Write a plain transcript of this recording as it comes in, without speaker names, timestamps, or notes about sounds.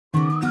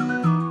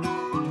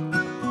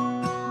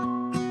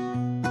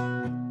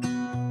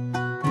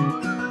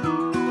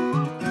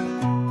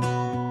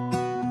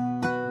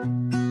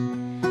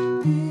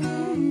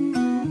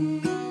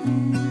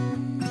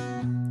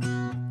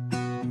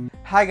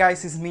Hi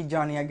guys, it's me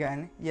Johnny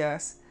again.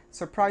 Yes,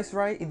 surprise,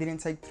 right? It didn't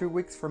take 3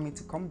 weeks for me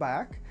to come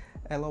back.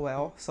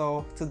 LOL.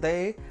 So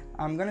today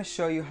I'm gonna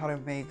show you how to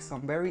make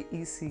some very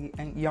easy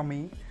and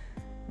yummy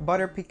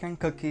butter pecan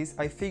cookies.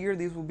 I figured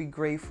these will be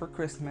great for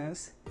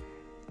Christmas.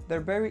 They're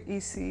very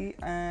easy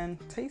and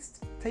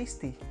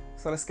tasty.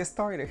 So let's get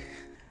started.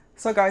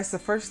 So guys, the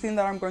first thing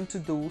that I'm going to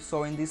do,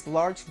 so in this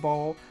large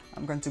bowl,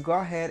 I'm going to go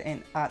ahead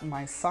and add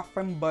my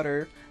softened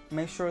butter.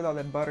 Make sure that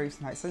the butter is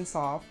nice and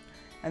soft.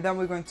 And then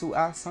we're going to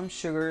add some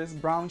sugars,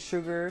 brown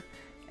sugar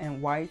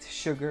and white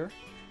sugar.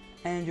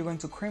 And you're going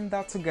to cream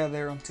that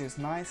together until it's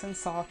nice and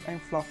soft and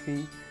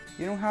fluffy.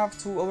 You don't have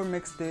to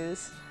overmix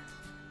this.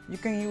 You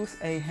can use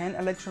a hand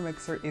electro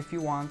mixer if you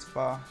want,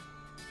 but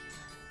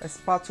a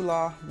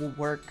spatula will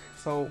work.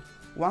 So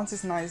once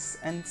it's nice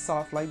and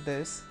soft like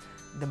this,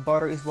 the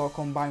butter is well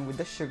combined with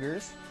the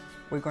sugars.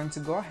 We're going to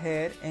go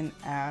ahead and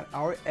add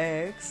our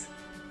eggs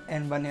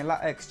and vanilla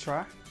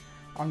extra.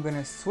 I'm going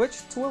to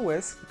switch to a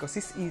whisk because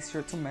it's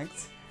easier to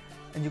mix,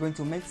 and you're going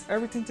to mix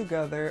everything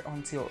together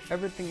until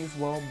everything is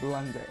well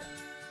blended.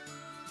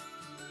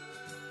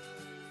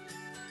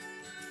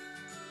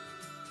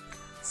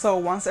 So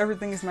once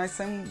everything is nice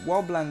and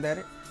well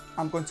blended,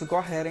 I'm going to go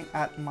ahead and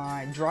add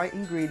my dry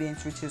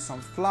ingredients, which is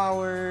some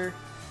flour,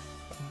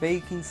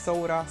 baking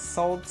soda,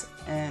 salt,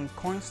 and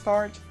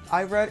cornstarch.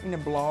 I read in a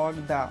blog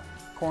that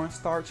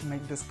cornstarch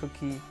makes this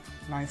cookie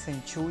nice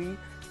and chewy,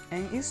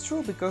 and it's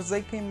true because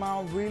they came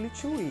out really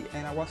chewy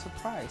and I was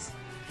surprised.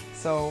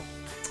 So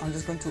I'm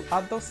just going to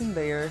add those in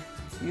there.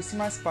 Using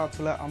my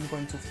spatula, I'm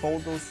going to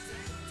fold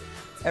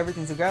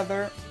everything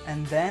together,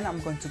 and then I'm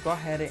going to go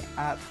ahead and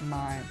add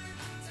my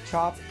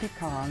chopped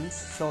pecans.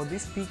 So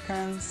these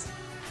pecans,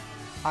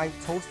 I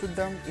toasted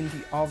them in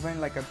the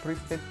oven like at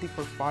 350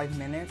 for 5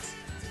 minutes,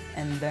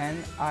 and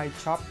then I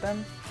chopped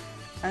them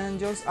and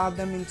just add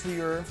them into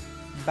your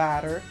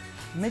batter.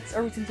 Mix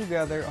everything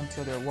together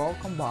until they're well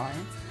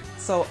combined.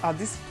 So at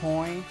this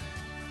point,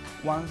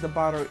 once the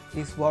batter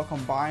is well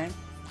combined,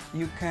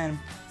 you can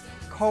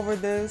cover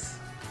this,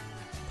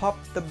 pop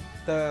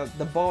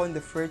the bowl in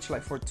the fridge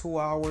like for 2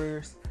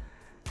 hours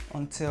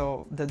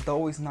until the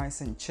dough is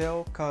nice and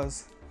chill,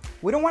 because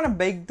we don't want to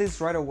bake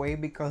this right away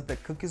because the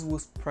cookies will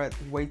spread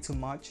way too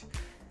much.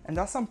 And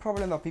that's some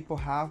problem that people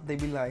have. They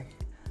be like,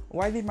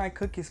 why did my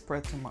cookies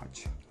spread too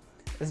much?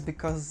 It's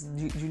because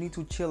you need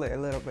to chill it a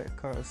little bit,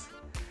 because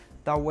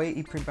that way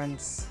it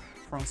prevents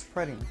from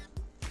spreading.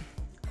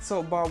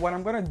 So, but what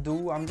I'm gonna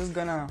do, I'm just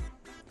gonna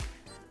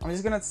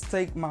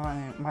take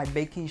my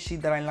baking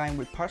sheet that I lined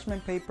with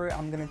parchment paper.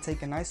 I'm gonna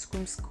take an ice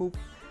cream scoop.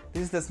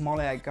 This is the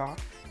smallest I got,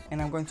 and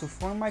I'm going to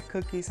form my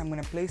cookies. I'm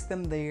gonna place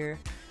them there,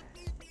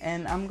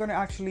 and I'm gonna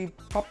actually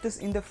pop this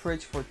in the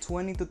fridge for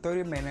 20 to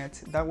 30 minutes.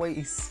 That way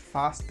it's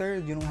faster.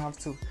 You don't have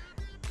to,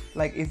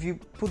 like, if you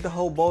put the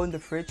whole bowl in the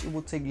fridge, it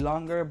will take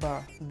longer,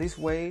 but this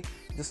way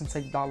it doesn't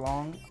take that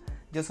long,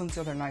 just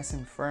until they're nice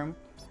and firm.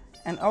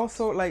 And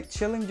also, like,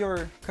 chilling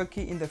your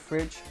cookie in the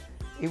fridge,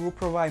 it will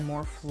provide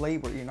more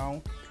flavor, you know,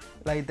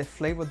 like the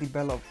flavor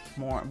develop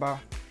more. But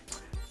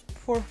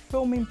for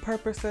filming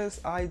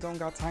purposes, I don't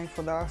got time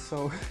for that,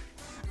 so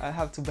I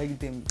have to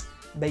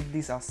bake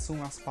this as soon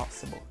as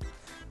possible.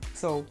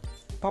 So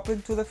pop it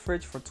into the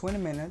fridge for 20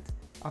 minutes.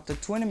 After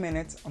 20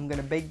 minutes, I'm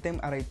gonna bake them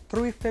at a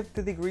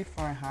 350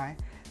 Fahrenheit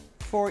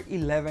for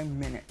 11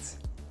 minutes.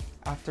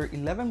 After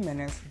 11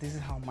 minutes, this is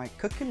how my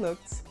cookie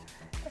looks,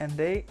 and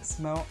they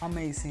smell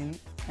amazing.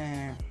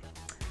 And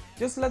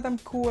just let them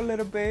cool a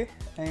little bit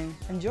and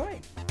enjoy.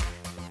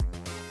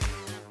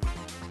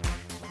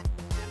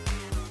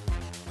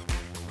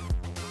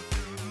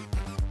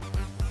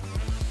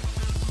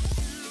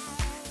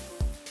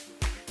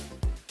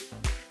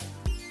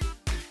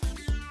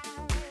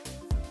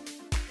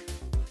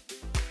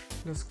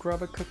 Let's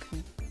grab a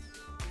cookie.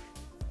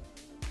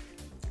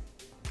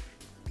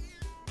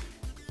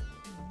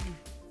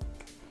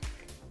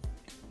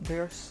 They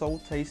are so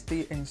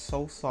tasty and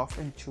so soft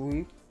and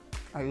chewy.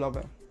 I love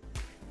it.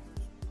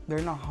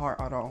 They're not hard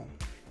at all.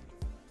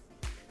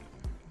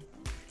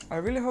 I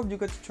really hope you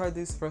get to try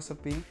this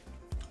recipe.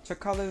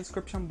 Check out the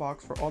description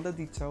box for all the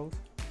details,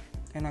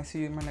 and I see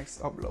you in my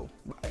next upload.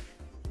 Bye.